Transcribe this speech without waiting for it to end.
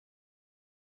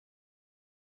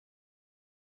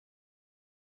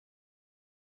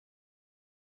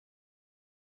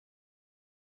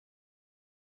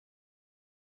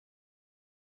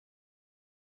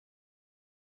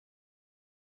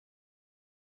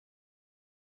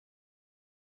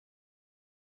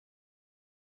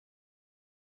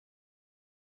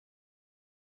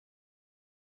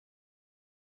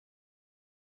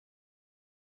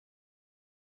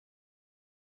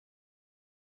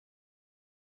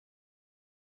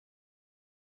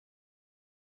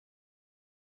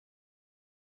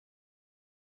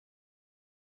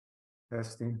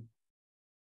Testing.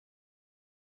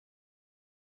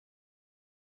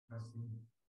 Testing.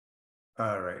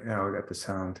 All right, now we got the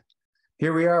sound.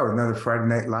 Here we are with another Friday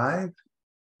Night Live,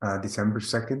 December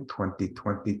 2nd,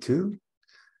 2022.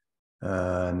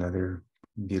 Another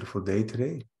beautiful day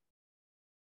today.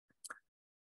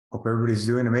 Hope everybody's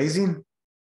doing amazing.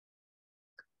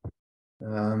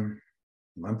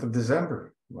 Month of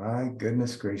December. My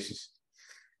goodness gracious.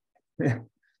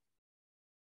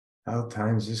 How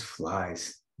time just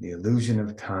flies. The illusion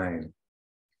of time.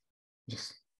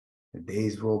 Just the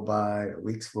days roll by, the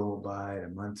weeks roll by, the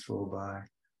months roll by,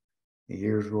 the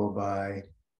years roll by,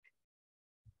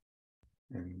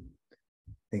 and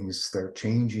things start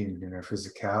changing in our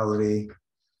physicality,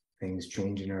 things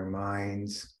change in our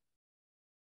minds.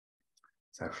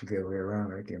 It's actually the other way around,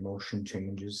 right? The emotion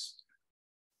changes,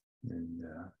 and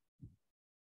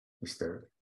we start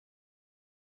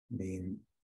being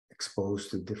exposed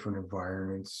to different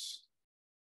environments,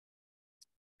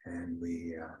 and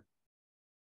we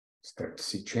start to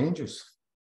see changes.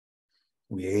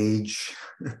 We age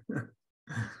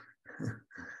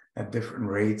at different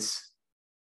rates.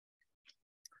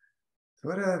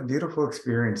 What a beautiful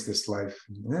experience, this life.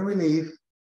 And then we leave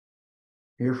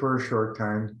here for a short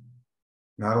time,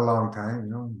 not a long time,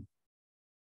 no.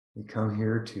 We come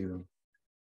here to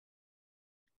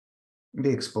be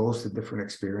exposed to different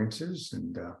experiences,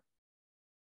 and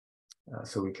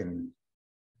so we can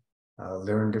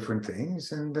learn different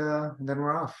things, and then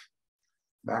we're off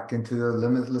back into the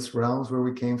limitless realms where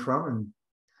we came from, and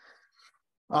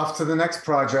off to the next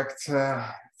project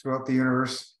throughout the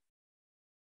universe.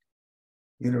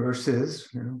 Universes,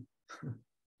 from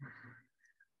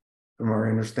our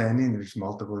understanding, there's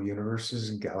multiple universes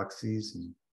and galaxies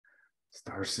and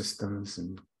star systems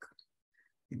and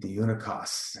the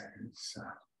unicos. It's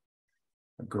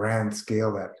a grand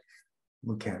scale that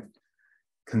we can't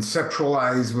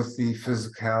conceptualize with the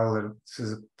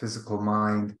physical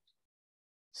mind.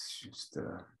 It's just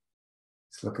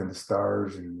let's look in the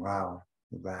stars and wow,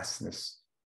 the vastness.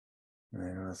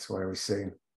 That's why we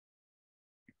say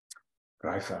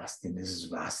dry fasting is as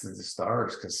vast as the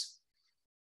stars, because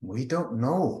we don't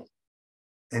know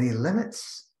any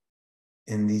limits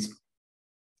in these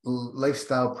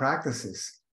lifestyle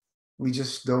practices. We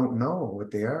just don't know what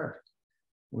they are.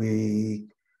 We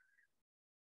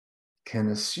can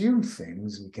assume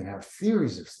things, we can have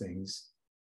theories of things,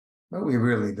 but we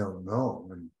really don't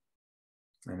know.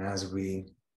 And as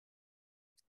we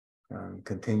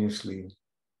continuously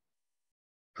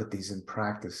put these in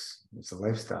practice as a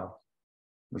lifestyle,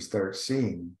 we start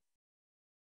seeing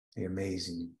the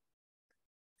amazing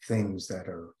things that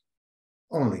are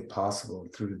only possible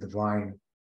through the divine,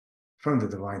 from the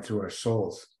divine through our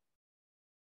souls.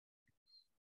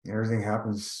 And everything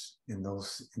happens in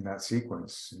that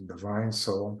sequence: in divine,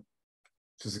 soul,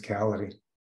 physicality.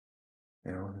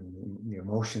 And the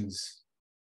emotions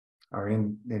are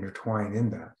intertwined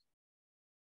in that.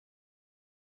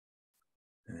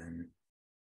 And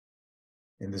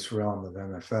in this realm of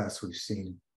MFS, we've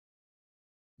seen,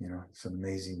 some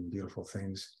amazing, beautiful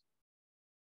things.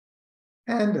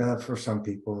 And for some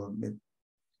people,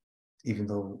 even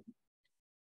though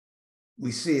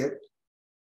we see it,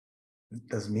 it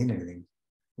doesn't mean anything.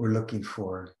 We're looking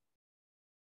for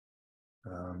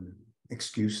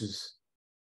excuses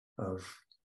of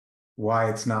why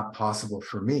it's not possible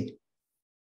for me.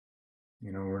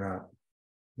 We're not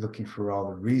looking for all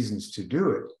the reasons to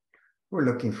do it. We're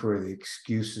looking for the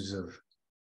excuses of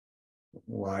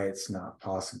why it's not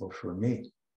possible for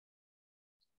me.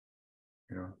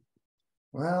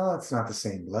 Well, it's not the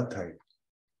same blood type.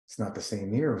 It's not the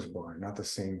same year I was born, not the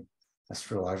same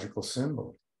astrological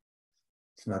symbol.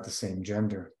 It's not the same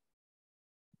gender,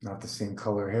 not the same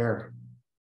color hair,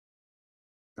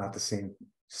 not the same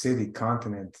city,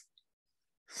 continent,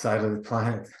 side of the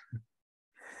planet,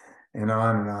 and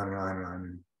on and on and on and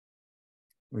on.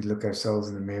 We look ourselves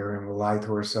in the mirror and we'll lie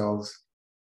to ourselves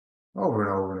over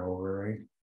and over and over, right?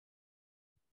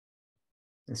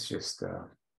 It's just the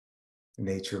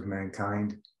nature of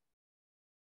mankind.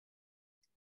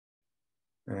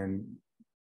 And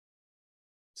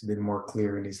it's been more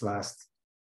clear in these last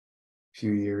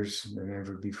few years than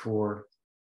ever before,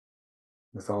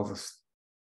 with all this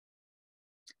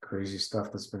crazy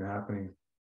stuff that's been happening.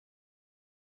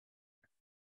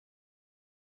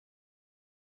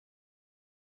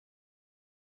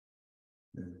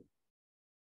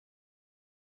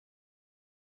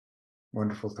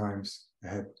 Wonderful times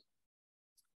ahead.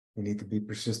 We need to be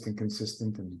persistent,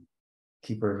 consistent, and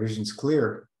keep our visions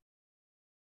clear.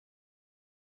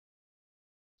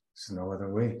 There's no other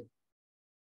way.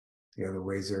 The other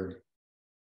ways are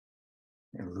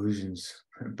illusions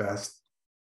at best.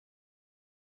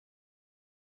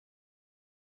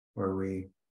 where we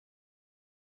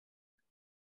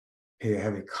pay a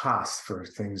heavy cost for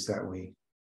things that we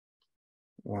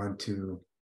want to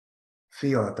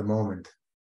feel at the moment,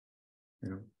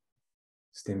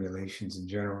 stimulations in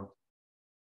general.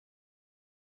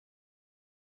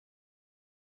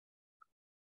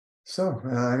 So,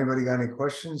 anybody got any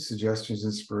questions, suggestions,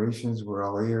 inspirations? We're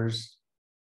all ears.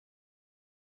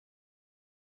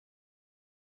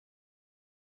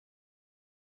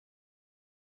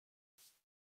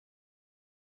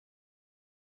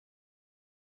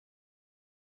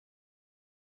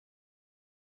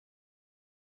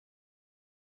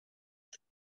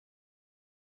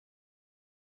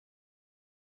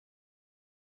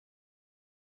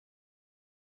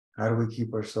 How do we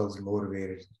keep ourselves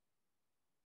motivated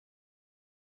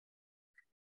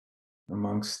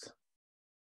amongst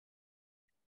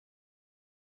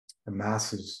the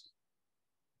masses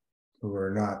who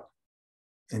are not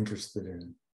interested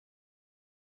in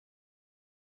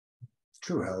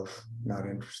true health, not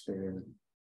interested in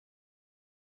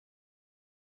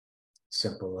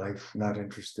simple life, not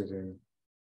interested in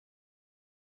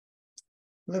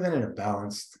living in a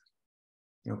balanced,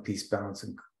 peace, balance,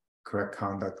 and correct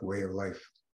conduct way of life?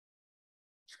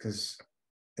 Because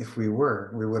if we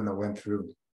were, we wouldn't have went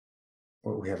through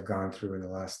what we have gone through in the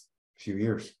last few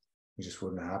years. It just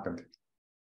wouldn't have happened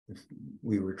if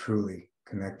we were truly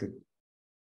connected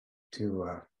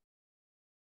to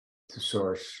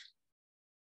source.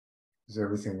 Because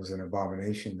everything was an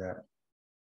abomination that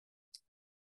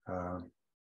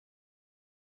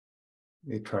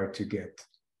they tried to get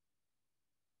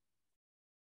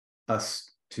us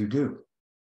to do.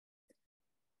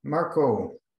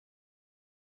 Marco.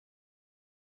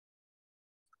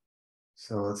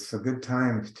 So it's a good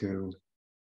time to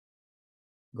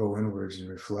go inwards and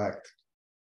reflect.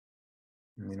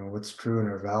 What's true in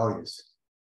our values?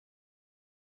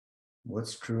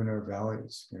 What's true in our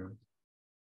values?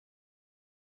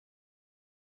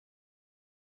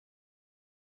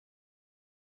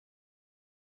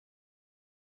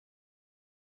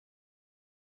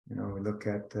 We look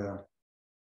at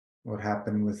what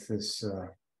happened with this,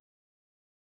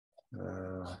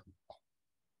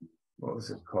 what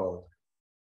was it called?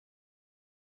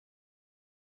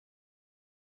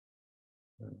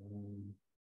 Can't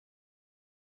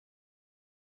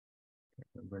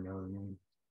remember now the name.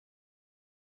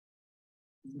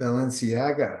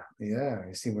 Balenciaga. Yeah,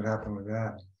 you see what happened with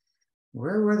that.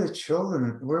 Where were the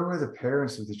children? Where were the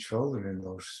parents of the children in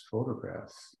those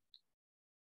photographs?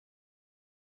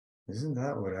 Isn't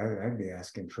that what I'd be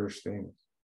asking first thing?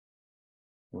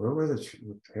 Where were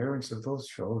the parents of those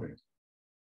children?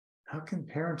 How can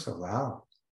parents allow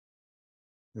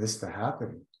this to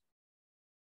happen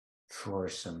for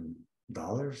some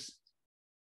dollars?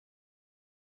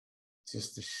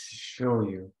 Just to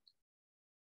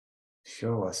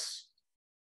show us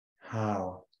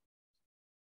how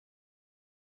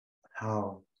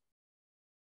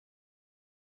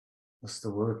what's the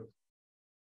word?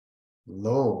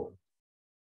 Low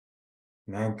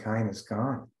mankind has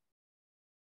gone.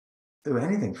 Do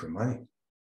anything for money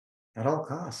at all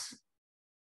costs.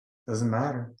 Doesn't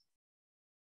matter.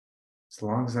 As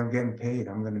long as I'm getting paid,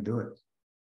 I'm going to do it.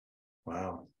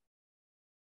 Wow.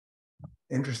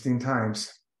 Interesting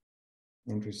times.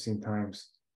 Interesting times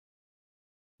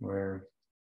where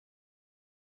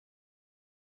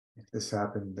if this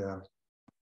happened,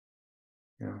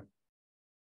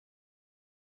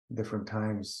 different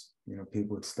times,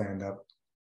 people would stand up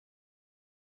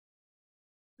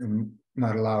and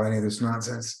not allow any of this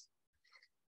nonsense.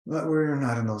 But we're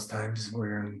not in those times.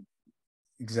 We're in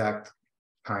exact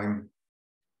time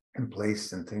and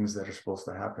place, and things that are supposed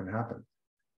to happen.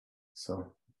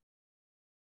 So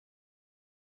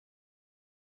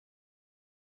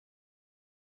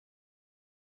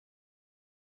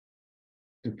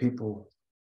do people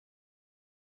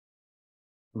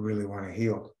really want to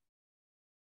heal?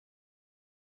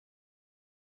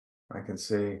 I can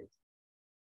say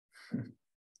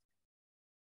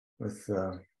with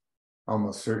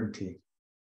almost certainty,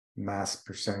 mass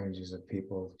percentages of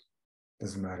people,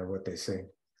 doesn't matter what they say,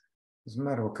 doesn't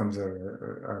matter what comes out of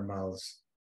our mouths,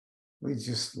 we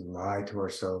just lie to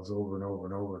ourselves over and over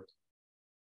and over.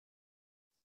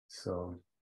 So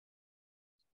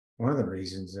one of the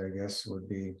reasons, I guess, would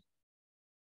be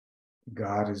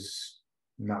God is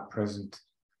not present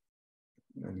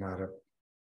and not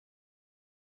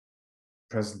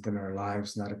present in our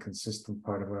lives, not a consistent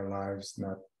part of our lives,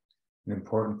 not an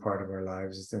important part of our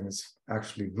lives. Then it's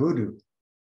actually voodoo.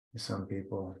 Some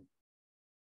people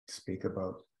speak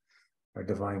about our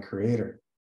divine creator.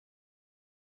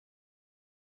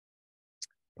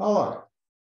 Paula,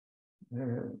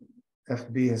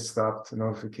 FB has stopped the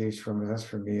notification from us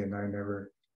for me, and I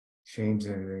never changed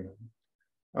anything.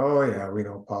 Oh yeah, we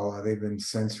know, Paula. They've been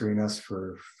censoring us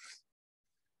for,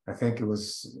 I think it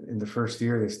was in the first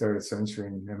year they started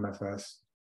censoring MFS.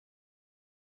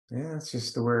 Yeah, it's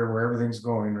just the where everything's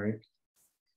going, right?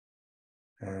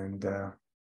 And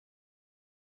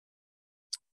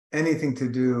anything to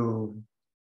do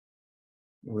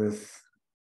with,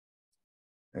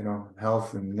 you know,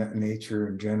 health and nature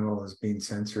in general is being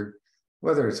censored,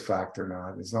 whether it's fact or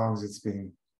not. As long as it's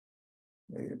being,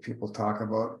 people talk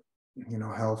about, you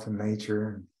know, health and nature,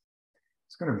 and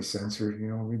it's going to be censored. You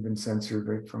know, we've been censored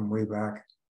right from way back.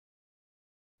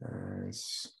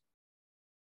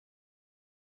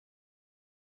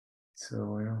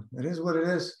 So, you know, it is what it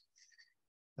is.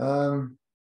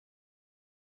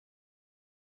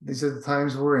 These are the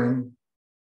times we're in,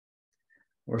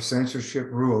 where censorship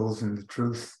rules and the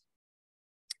truth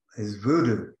is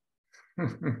voodoo.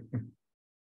 The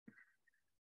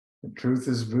truth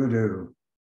is voodoo.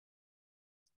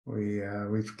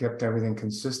 We've kept everything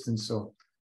consistent so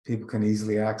people can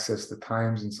easily access the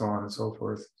times and so on and so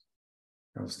forth.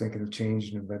 I was thinking of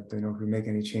changing it, but you know, if we make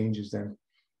any changes, then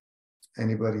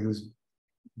anybody who's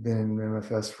been in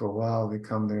MFS for a while, they're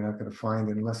not going to find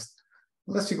it unless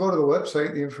you go to the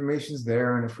website. The information's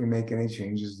there, and if we make any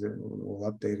changes, that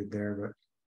we'll update it there.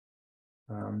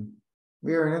 But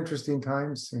we are in interesting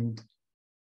times, and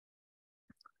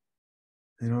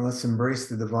you know, let's embrace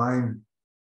the divine,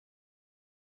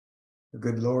 the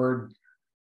good Lord.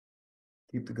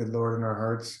 Keep the good Lord in our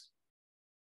hearts,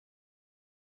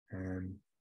 and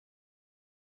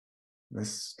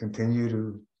let's continue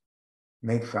to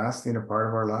make fasting a part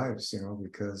of our lives, you know,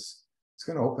 because it's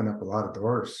going to open up a lot of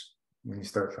doors when you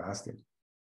start fasting.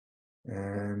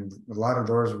 And a lot of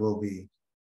doors will be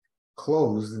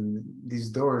closed, and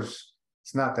these doors,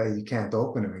 it's not that you can't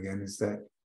open them again, it's that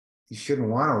you shouldn't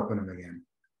want to open them again,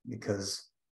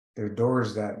 because they're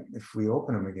doors that if we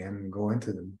open them again and go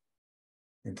into them,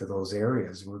 into those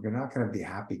areas, we're not going to be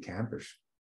happy campers.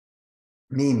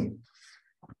 Meaning,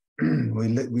 we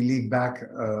leave back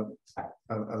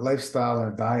a lifestyle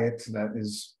and a diet that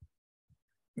is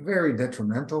very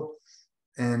detrimental.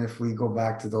 And if we go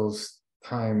back to those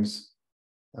times,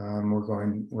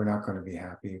 we're not going to be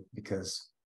happy, because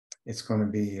it's going to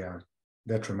be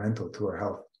detrimental to our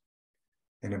health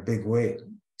in a big way,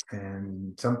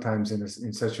 and sometimes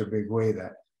in such a big way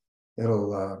that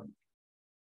it'll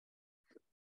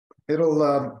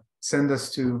send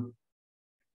us to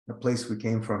the place we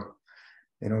came from.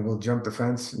 You know, we'll jump the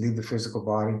fence, leave the physical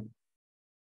body,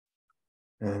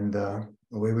 and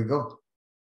away we go.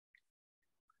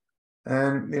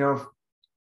 And, you know,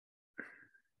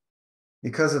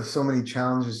 because of so many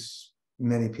challenges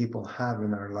many people have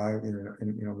in our life, you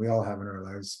know, we all have in our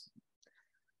lives,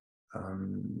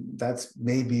 that's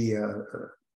maybe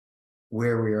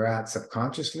where we are at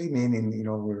subconsciously, meaning, you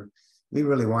know, we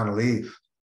really want to leave,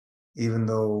 even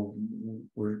though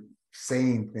we're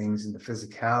saying things in the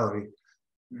physicality.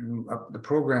 The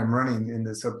program running in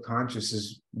the subconscious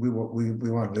is we want to leave,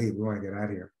 we want to get out of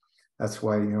here. That's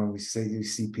why, you know, you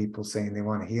see people saying they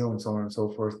want to heal and so on and so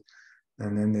forth,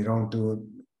 and then they don't do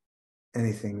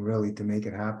anything really to make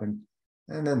it happen,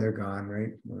 and then they're gone,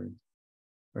 right?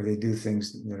 Or they do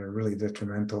things that are really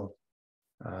detrimental,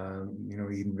 you know,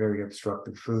 eating very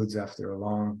obstructive foods after a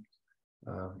long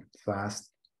fast,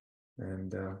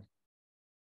 and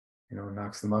you know,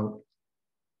 knocks them out.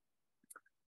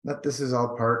 But this is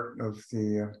all part of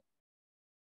the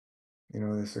you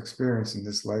know, this experience in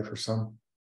this life for some.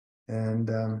 And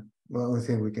well, the only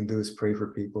thing we can do is pray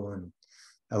for people and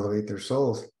elevate their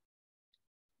souls.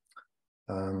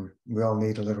 We all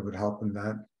need a little bit of help in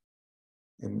that.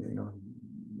 And, you know,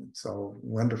 it's all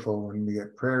wonderful when we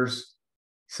get prayers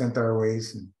sent our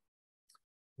ways, and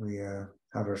we have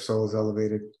our souls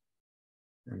elevated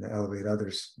and elevate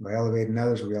others. By elevating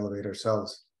others, we elevate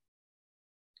ourselves.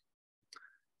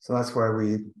 So that's why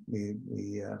we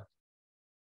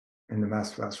in the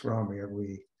Master Fast realm,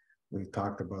 we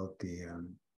talked about the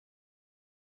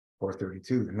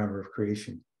 432, the number of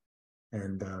creation.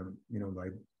 And, you know, by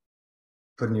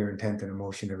putting your intent and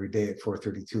emotion every day at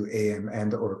 4:32 a.m.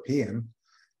 and or p.m.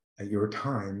 at your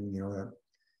time, you know, that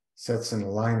sets in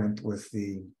alignment with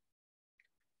the,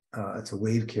 it's a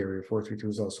wave carrier. 432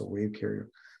 is also a wave carrier.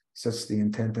 Sets the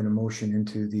intent and emotion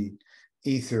into the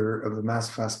ether of the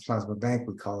Master Fast Plasma Bank,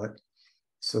 we call it,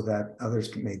 so that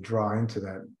others may draw into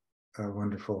that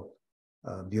wonderful,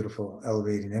 beautiful,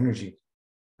 elevating energy,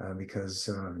 because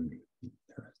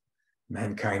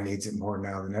mankind needs it more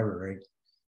now than ever, right?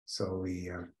 So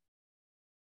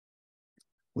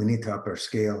we need to up our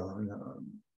scale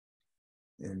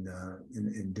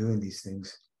in doing these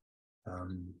things.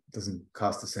 Doesn't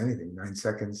cost us anything. 9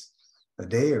 seconds a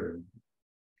day or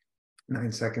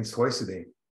 9 seconds twice a day.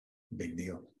 Big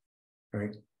deal,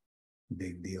 right?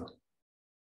 Big deal.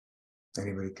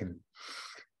 Anybody can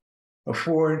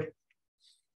afford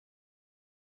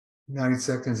 9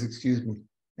 seconds, excuse me.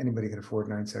 Anybody can afford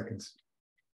 9 seconds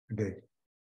a day.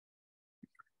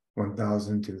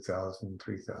 1,000, 2,000,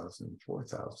 3,000,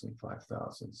 4,000,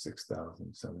 5,000,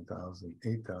 6,000, 7,000,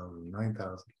 8,000,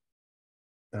 9,000.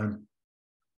 Done.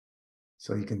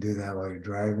 So you can do that while you're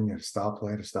driving at a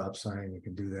stoplight, a stop sign. You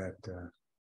can do that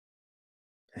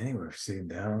anywhere, sitting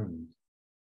down.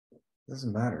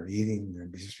 Doesn't matter.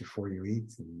 Eating just before you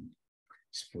eat and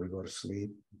just before you go to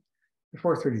sleep.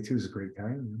 432 is a great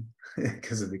time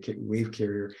because of the wave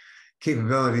carrier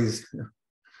capabilities.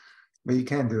 But you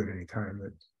can do it anytime.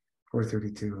 But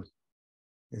 432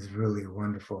 is really a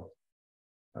wonderful,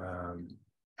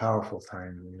 powerful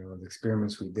time. You know, the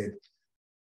experiments we did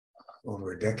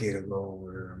over a decade ago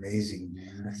were amazing.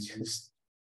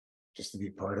 Just to be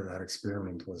part of that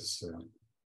experiment was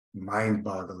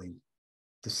mind-boggling,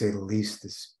 to say the least. To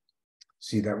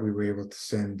see that we were able to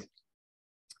send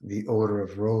the odor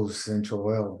of rose essential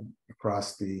oil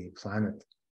across the planet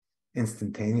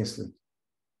instantaneously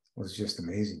was just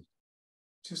amazing.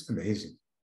 Just amazing.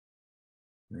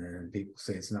 And people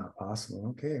say it's not possible.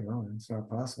 Okay, well, it's not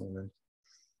possible then.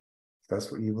 If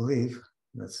that's what you believe,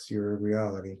 that's your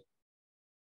reality.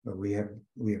 But we have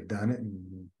done it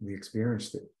and we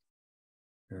experienced it.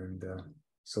 And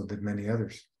so did many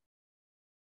others.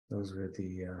 Those were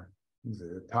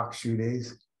the talk shoe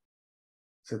days.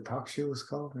 Is it talk shoe was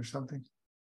called or something?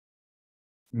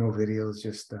 No videos,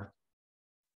 just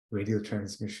radio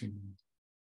transmission.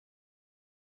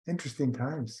 Interesting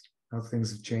times, how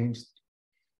things have changed.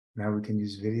 Now we can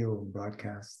use video and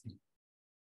broadcast.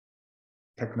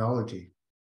 Technology.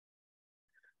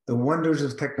 The wonders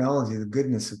of technology, the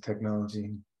goodness of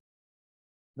technology,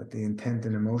 but the intent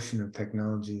and emotion of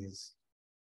technology is,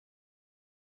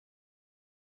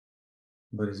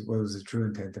 what was the true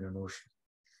intent and emotion?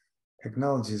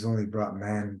 Technology has only brought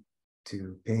man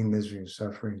to pain, misery, and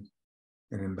suffering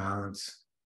and imbalance,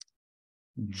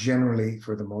 generally,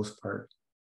 for the most part.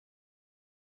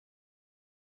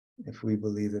 If we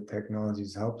believe that technology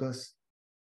has helped us,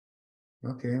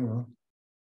 okay, well,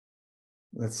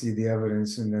 let's see the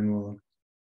evidence, and then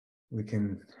we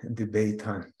can debate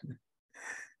on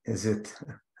is it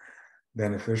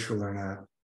beneficial or not.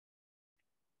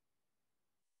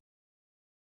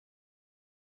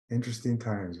 Interesting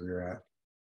times we're at.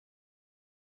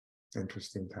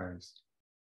 Interesting times.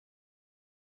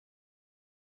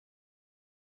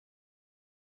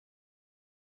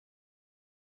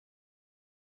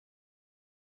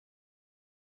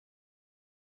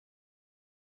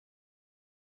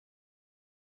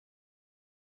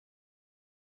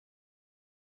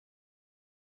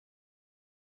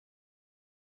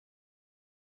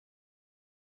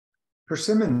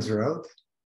 Persimmons are out.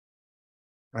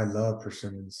 I love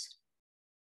persimmons.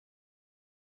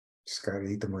 Just got to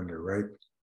eat them when they're ripe.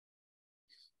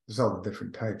 There's all the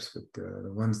different types, but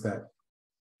the ones that,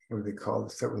 what do they call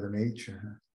it? Start with an H,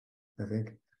 I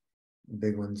think. The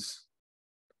big ones,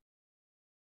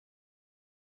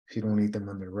 if you don't eat them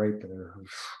when they're ripe, they're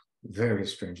very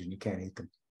astringent. You can't eat them.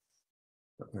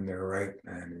 But when they're ripe,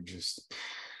 man, they're just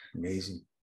amazing.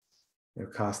 They're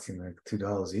costing like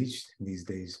 $2 each these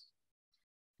days.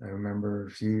 I remember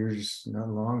a few years not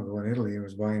long ago in Italy, I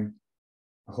was buying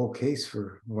a whole case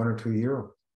for €1 or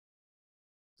 €2.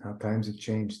 How times have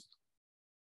changed.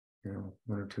 You know,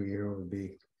 €1 or €2 would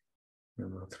be, I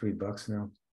don't know, $3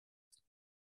 now.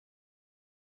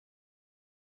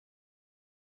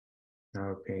 Now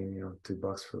we're paying,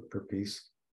 $2 per piece.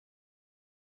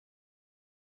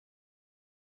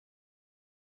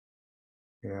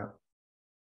 Yeah.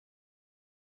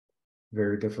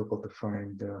 Very difficult to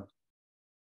find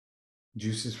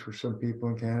juices for some people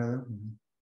in Canada.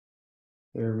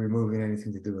 They're removing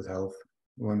anything to do with health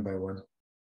one by one.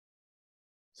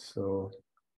 So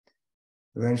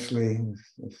eventually,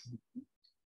 if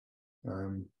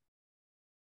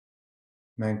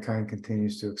mankind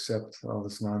continues to accept all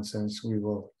this nonsense, we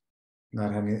will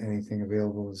not have anything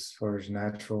available as far as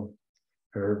natural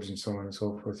herbs and so on and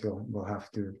so forth. We'll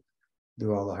have to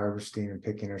do all the harvesting and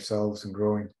picking ourselves and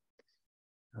growing.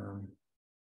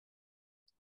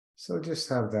 So just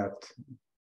have that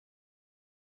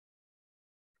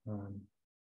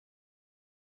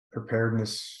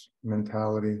preparedness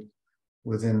mentality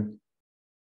within,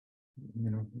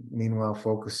 meanwhile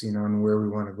focusing on where we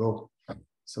want to go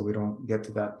so we don't get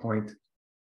to that point.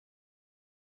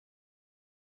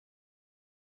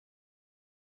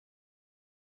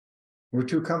 We're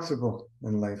too comfortable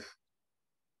in life.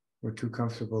 We're too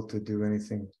comfortable to do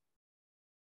anything.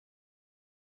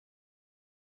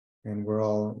 And we're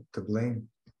all to blame.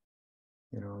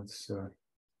 You know,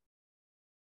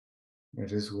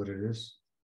 it is what it is.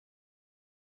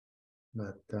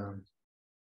 But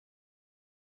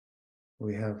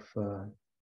we have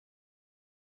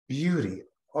beauty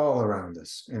all around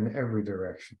us in every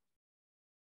direction.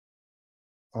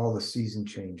 All the season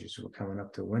changes. We're coming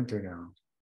up to winter now.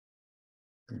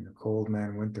 And the cold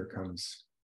man winter comes.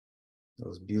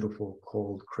 Those beautiful,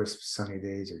 cold, crisp, sunny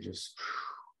days are just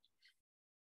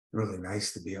really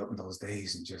nice to be out in those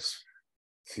days and just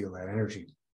feel that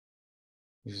energy.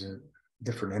 There's a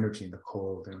different energy in the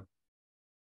cold, and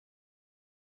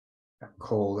that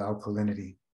cold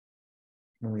alkalinity.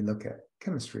 When we look at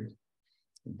chemistry,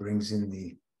 it brings in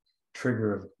the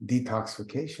trigger of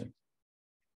detoxification.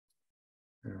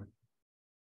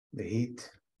 The heat,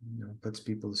 puts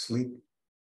people to sleep.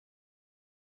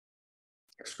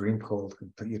 Extreme cold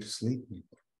can put you to sleep and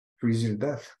freeze you to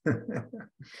death.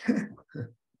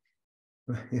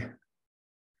 Yeah.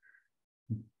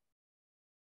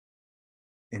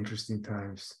 Interesting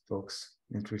times, folks.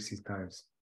 Interesting times.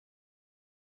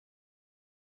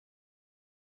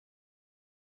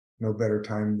 No better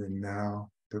time than now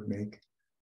to make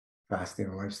fasting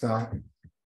a lifestyle.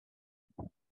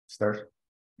 Start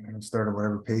at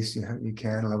whatever pace you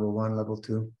can, level 1, level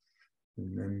 2,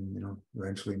 and then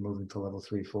eventually moving to level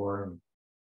 3, 4,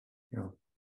 and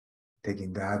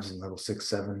taking dabs in level 6,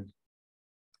 7,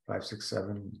 5, 6,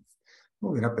 7,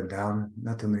 moving up and down,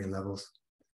 not too many levels.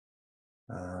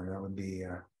 That would be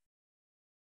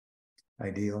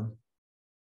ideal,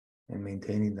 and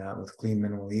maintaining that with clean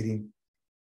minimal eating,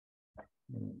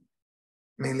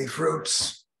 mainly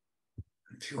fruits.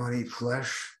 If you want to eat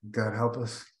flesh, God help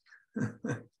us.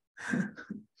 There's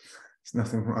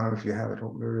nothing wrong if you have it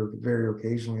very, very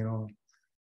occasionally,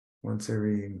 once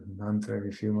every month,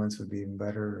 every few months would be even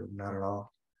better, or not at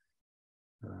all.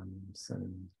 So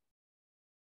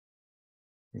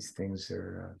these things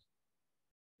are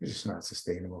just not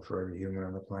sustainable for every human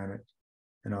on the planet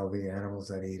and all the animals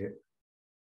that eat it.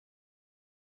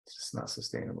 It's just not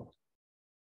sustainable.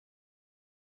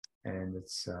 And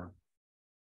it's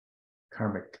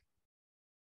karmic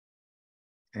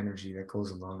energy that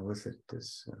goes along with it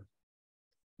is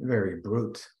very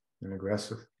brute and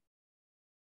aggressive.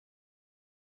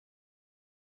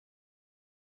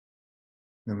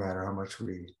 No matter how much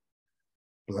we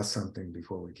bless something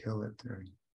before we kill it. And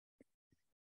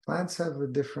plants have a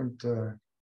different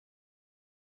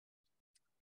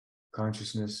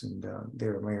consciousness, and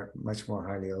they're much more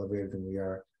highly elevated than we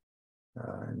are.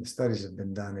 And the studies have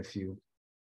been done. If you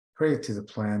pray to the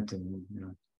plant and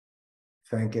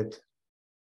thank it,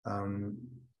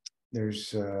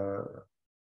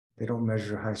 they don't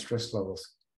measure high stress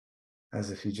levels as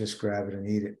if you just grab it and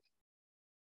eat it.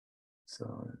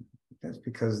 So that's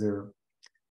because they're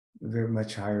very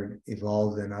much higher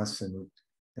evolved than us, and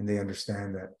they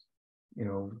understand that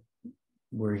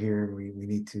we're here, we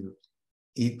need to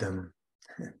eat them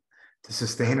to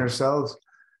sustain ourselves.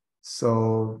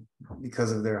 So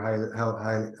because of their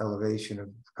high elevation of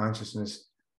consciousness,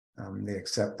 they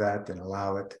accept that and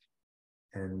allow it,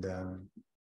 and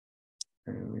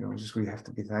just we have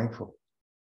to be thankful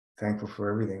for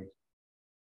everything.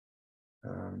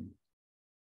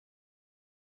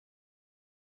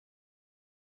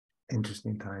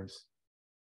 Interesting times.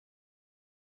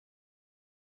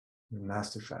 The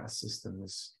Master Fast system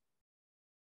has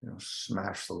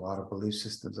smashed a lot of belief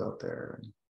systems out there,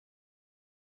 and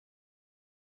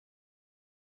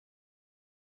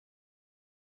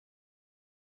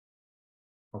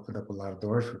opened up a lot of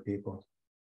doors for people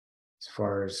as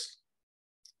far as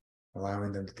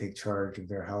allowing them to take charge of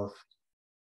their health.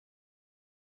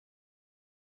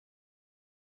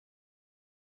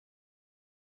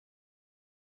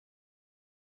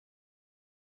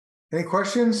 Any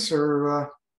questions, or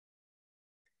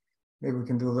maybe we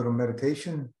can do a little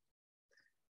meditation?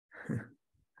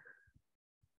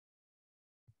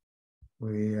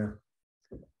 We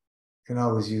can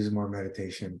always use more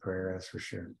meditation and prayer, that's for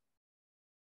sure.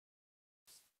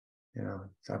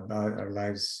 It's about our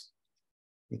lives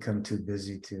become too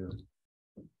busy to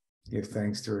give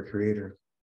thanks to our Creator.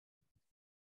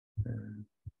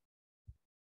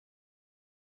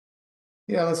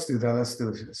 Yeah, let's do that. Let's do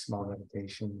a small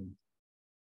meditation.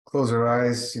 Close our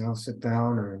eyes, sit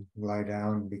down or lie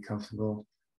down and be comfortable.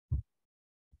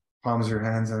 Palms of your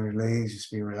hands on your legs,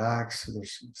 just be relaxed with your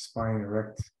spine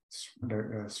erect,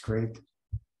 straight.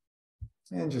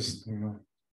 And just,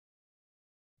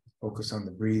 focus on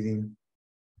the breathing.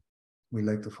 We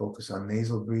like to focus on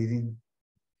nasal breathing.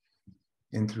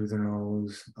 In through the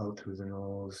nose, out through the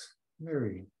nose.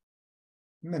 Very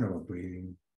minimal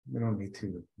breathing. We don't need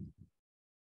to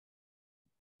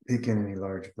take in any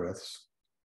large breaths.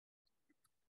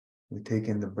 We take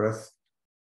in the breath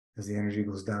as the energy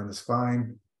goes down the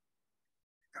spine,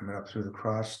 coming up through the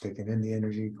crotch, taking in the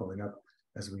energy, going up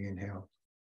as we inhale.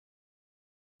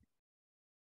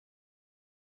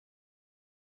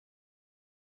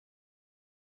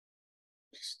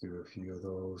 Just do a few of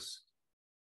those.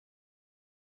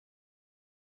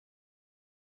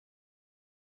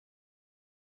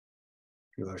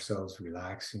 Feel ourselves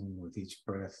relaxing with each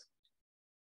breath.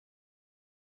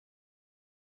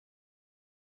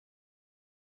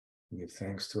 We give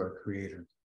thanks to our Creator.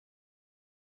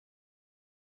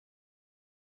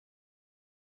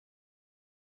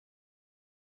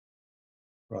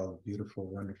 For all the beautiful,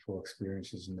 wonderful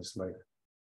experiences in this life.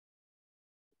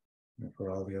 And for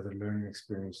all the other learning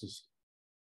experiences.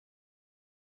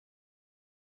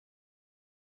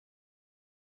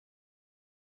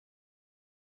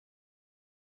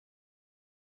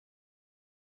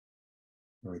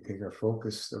 And we take our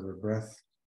focus of our breath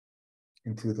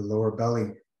into the lower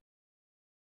belly.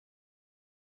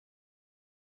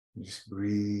 And just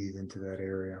breathe into that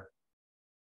area.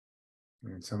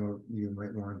 And some of you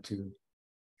might want to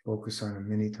focus on a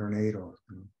mini tornado,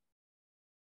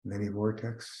 mini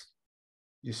vortex,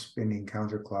 just spinning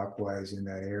counterclockwise in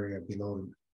that area below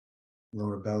the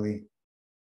lower belly,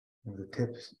 of the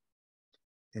tips,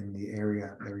 in the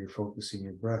area where you're focusing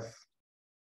your breath.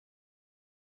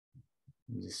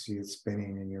 You just see it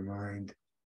spinning in your mind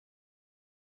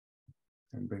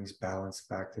and brings balance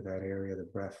back to that area, the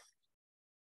breath,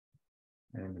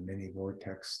 and the mini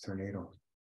vortex tornado.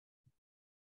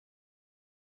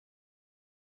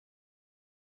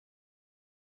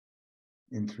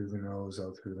 In through the nose,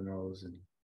 out through the nose, and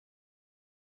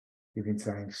giving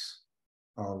thanks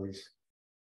always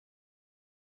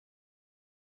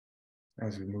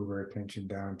as we move our attention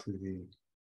down to the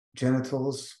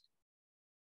genitals.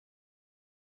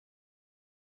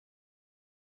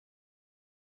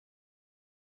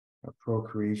 Our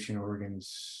procreation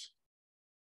organs.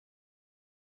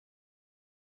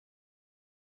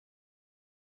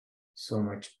 So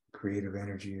much creative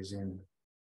energy is in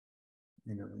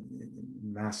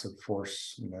massive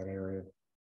force in that area,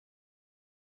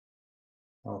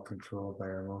 all controlled by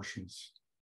our emotions.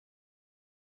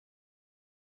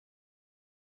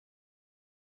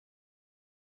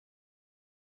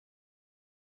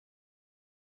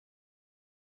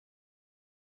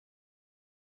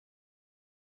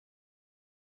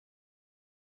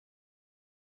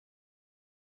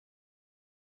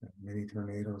 Many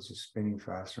tornadoes are spinning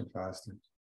faster and faster.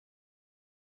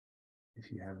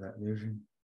 If you have that vision.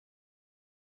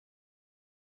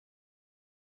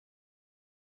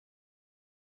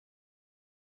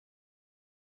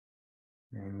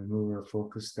 And we move our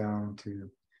focus down to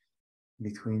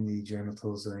between the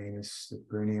genitals, the anus, the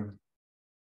perineum.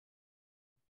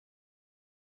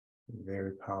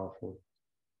 Very powerful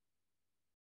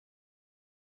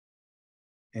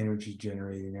energy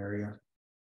generating area.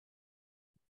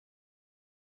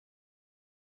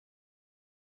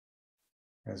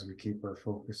 As we keep our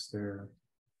focus there,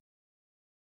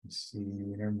 we see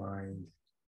in our mind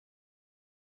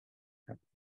that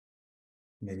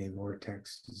mini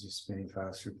vortex is just spinning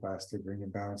faster, faster, bringing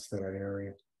balance to that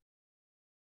area.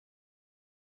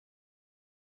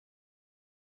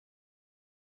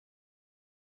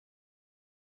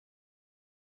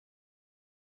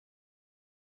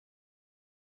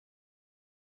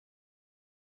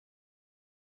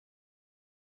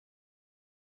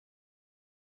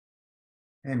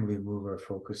 And we move our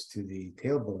focus to the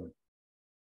tailbone.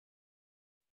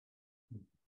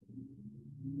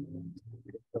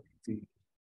 The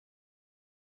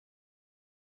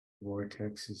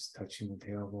vortex is touching the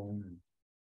tailbone and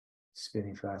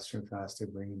spinning faster and faster,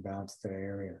 bringing balance to that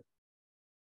area.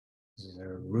 This is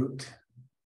our root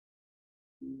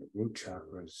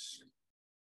chakras.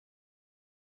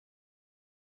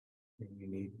 And you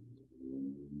need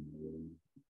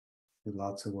do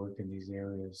lots of work in these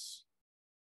areas.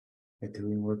 By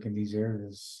doing work in these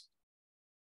areas,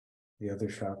 the other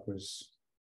chakras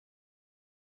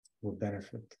will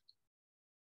benefit.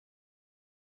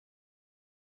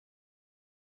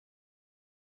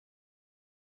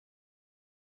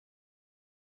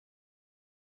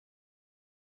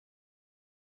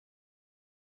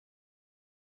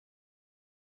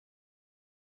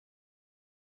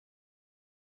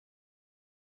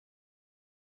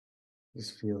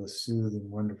 Just feel a soothing,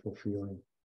 wonderful feeling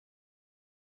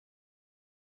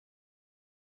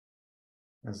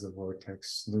as the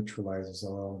vortex neutralizes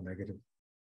all negative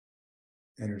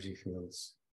energy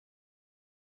fields.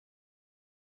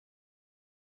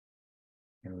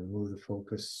 And we move the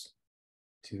focus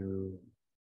to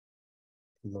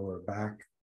the lower back,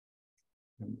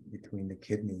 between the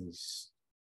kidneys.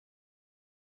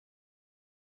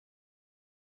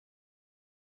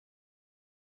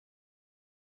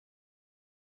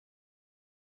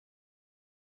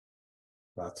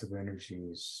 Lots of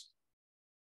energies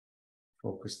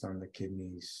focused on the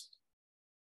kidneys.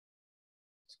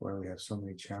 That's why we have so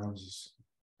many challenges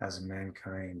as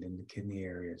mankind in the kidney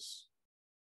areas.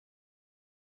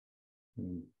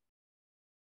 And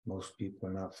most people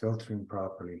are not filtering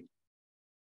properly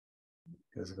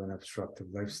because of an obstructive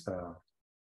lifestyle.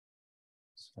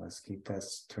 So let's keep that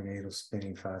tornado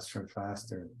spinning faster and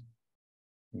faster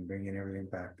and bringing everything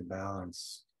back to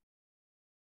balance.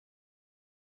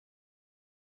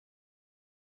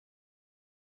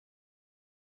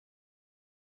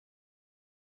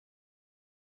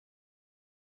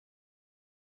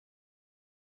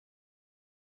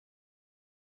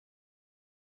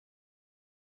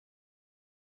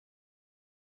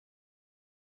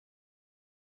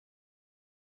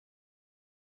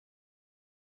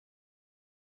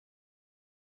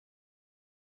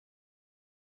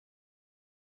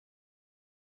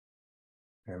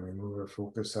 And we move our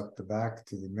focus up the back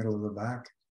to the middle of the back,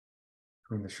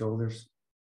 between the shoulders.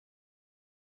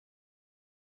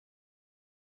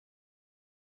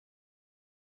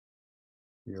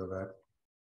 Feel that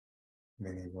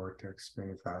mini vortex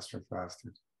spinning faster and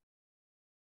faster.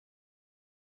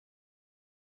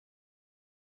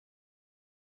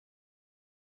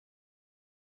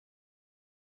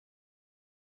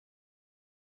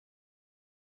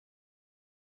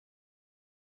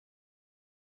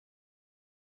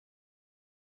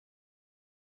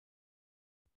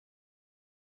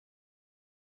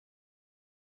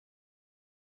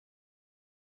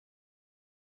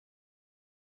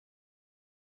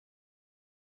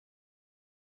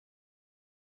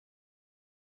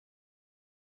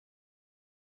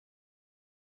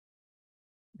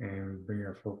 And we bring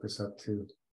our focus up to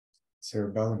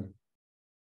cerebellum,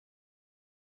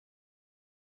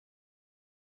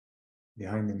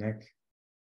 behind the neck,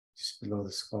 just below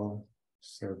the skull,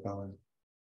 cerebellum.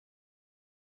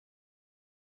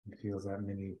 You feel that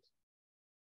mini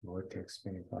vortex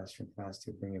spinning faster and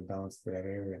faster, bringing balance to that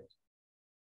area.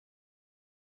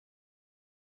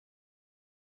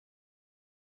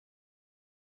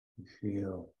 You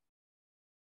feel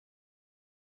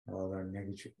all our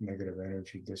negative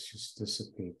energy just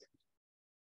dissipate.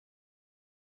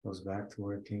 Goes back to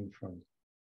where it came from,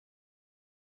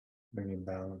 bringing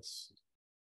balance.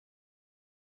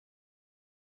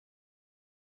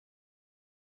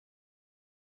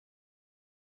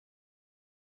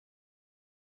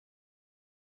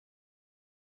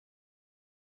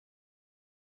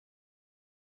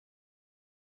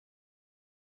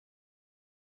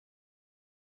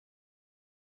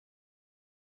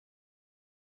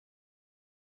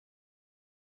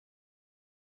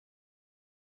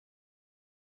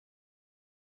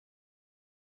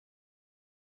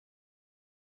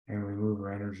 And we move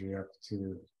our energy up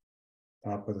to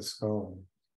top of the skull,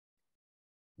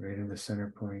 right in the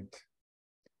center point,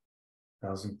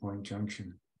 1,000-point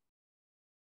junction.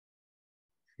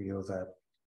 Feel that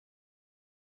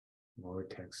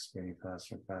vortex spinning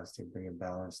faster and faster, bringing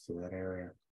balance to that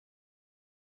area.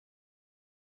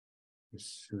 It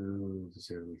soothes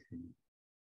everything.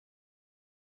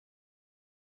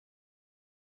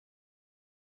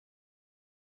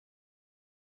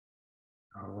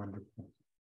 Oh, wonderful.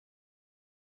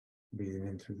 Breathing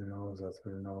in through the nose, out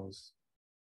through the nose.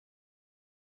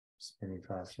 Spinning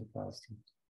faster and faster.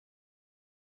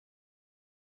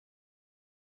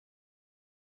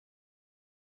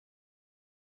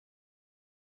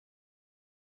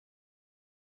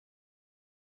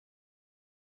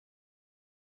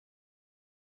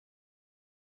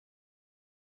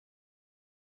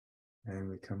 And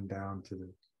we come down to the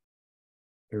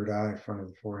third eye, front of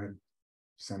the forehead,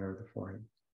 center of the forehead.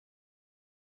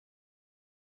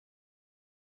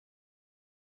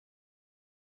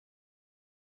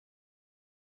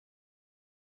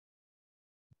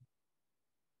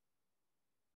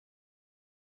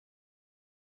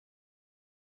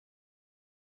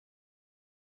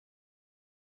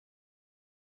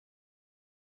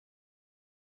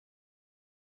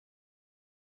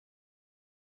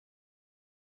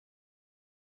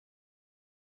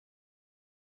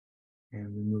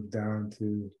 And we move down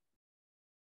to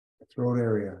the throat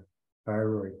area,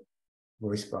 thyroid,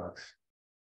 voice box.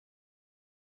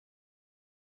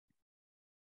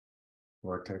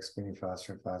 Vortex spinning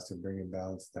faster and faster, bringing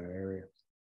balance to that area.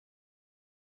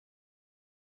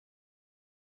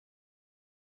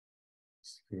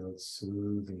 Just feel it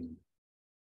soothing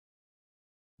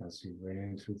As you breathe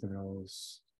in through the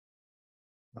nose,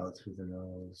 out through the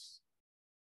nose.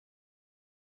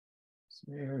 It's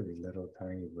very little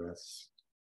tiny breaths.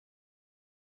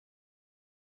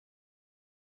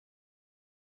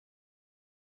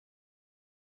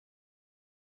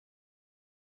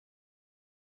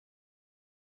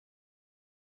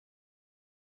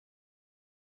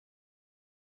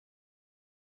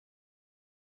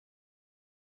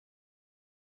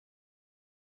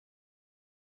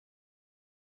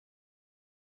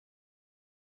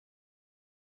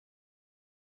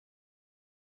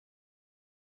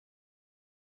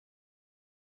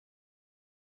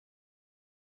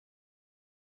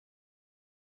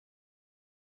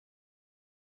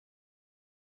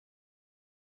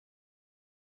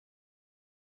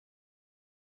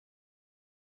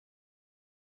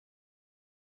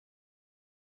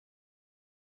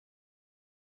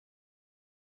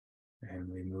 And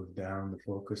we move down the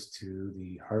focus to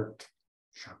the heart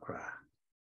chakra.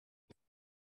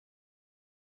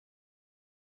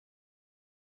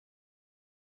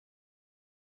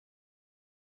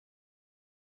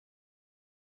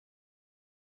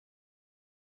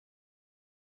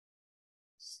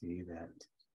 See that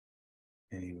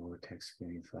any vortex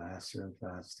getting faster and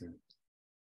faster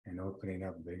and opening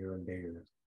up bigger and bigger.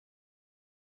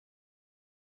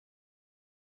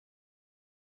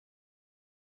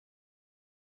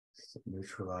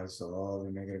 Neutralize all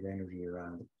the negative energy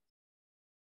around it.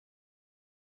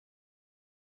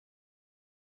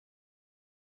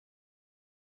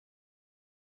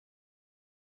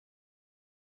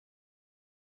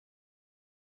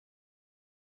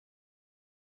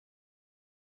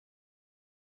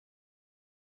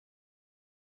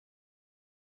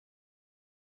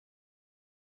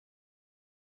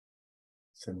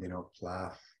 Sending out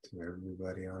laugh to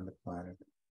everybody on the planet,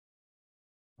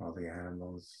 all the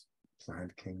animals,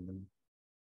 plant kingdom,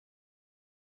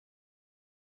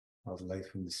 all the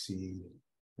life in the sea,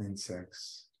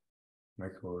 insects,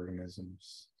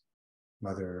 microorganisms,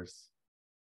 Mother Earth.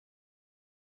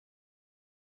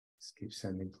 Just keep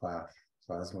sending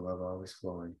plasma love always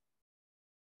flowing.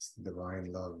 It's the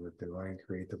divine love, the divine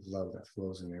creative love that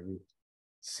flows in every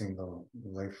single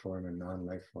life form and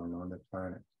non-life form on the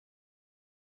planet.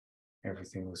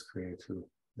 Everything was created through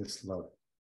this love.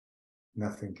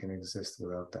 Nothing can exist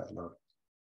without that love.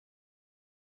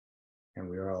 And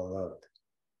we are all loved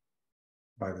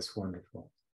by this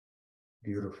wonderful,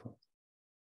 beautiful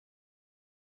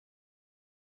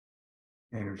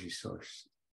energy source.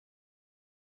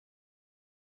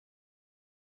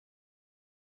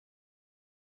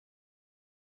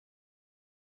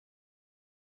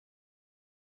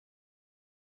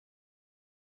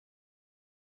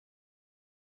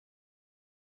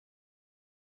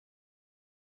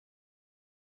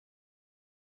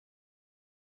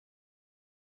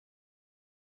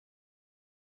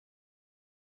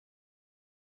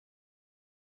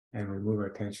 And we move our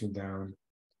attention down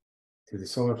to the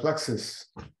solar plexus.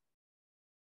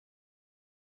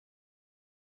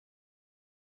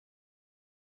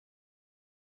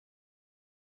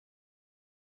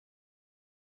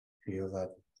 Feel that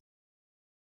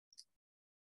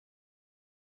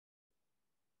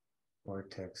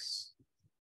vortex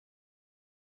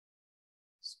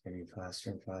spinning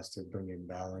faster and faster, bringing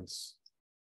balance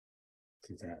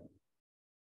to that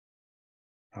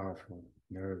powerful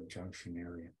nerve junction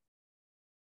area.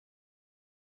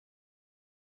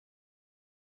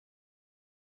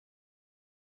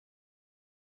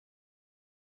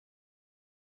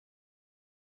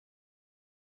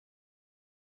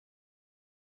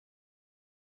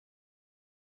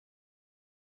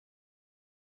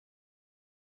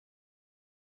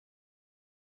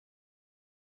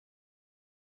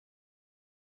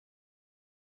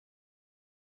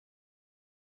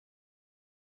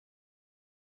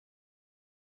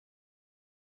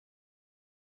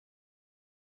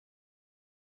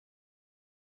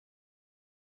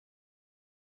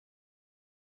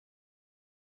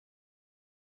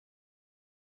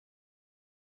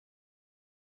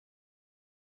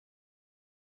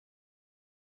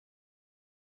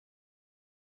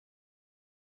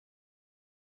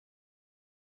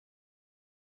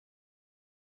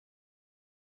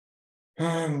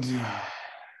 And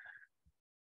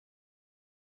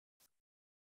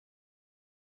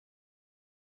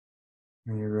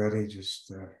when you're ready,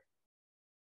 just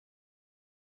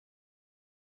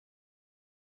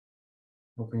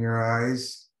open your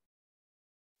eyes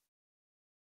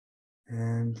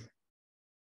and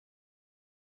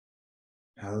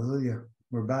hallelujah,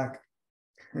 we're back.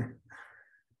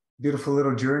 Beautiful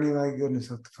little journey, my goodness,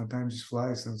 how fun time just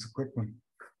flies. That was a quick one.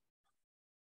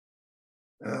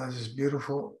 Just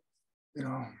beautiful, you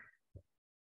know,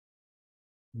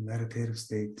 meditative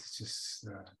state. It's just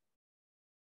a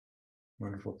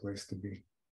wonderful place to be.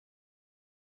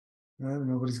 Well,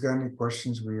 nobody's got any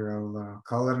questions. I'll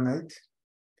call it a night.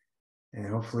 And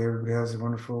hopefully everybody has a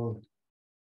wonderful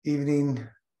evening,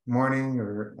 morning,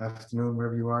 or afternoon,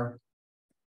 wherever you are.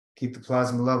 Keep the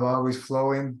plasma love always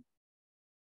flowing.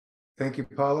 Thank you,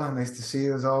 Paula. Nice to see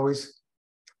you as always.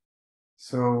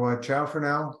 So ciao for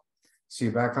now. See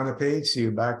you back on the page. See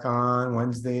you back on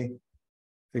Wednesday,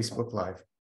 Facebook Live.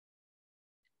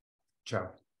 Ciao.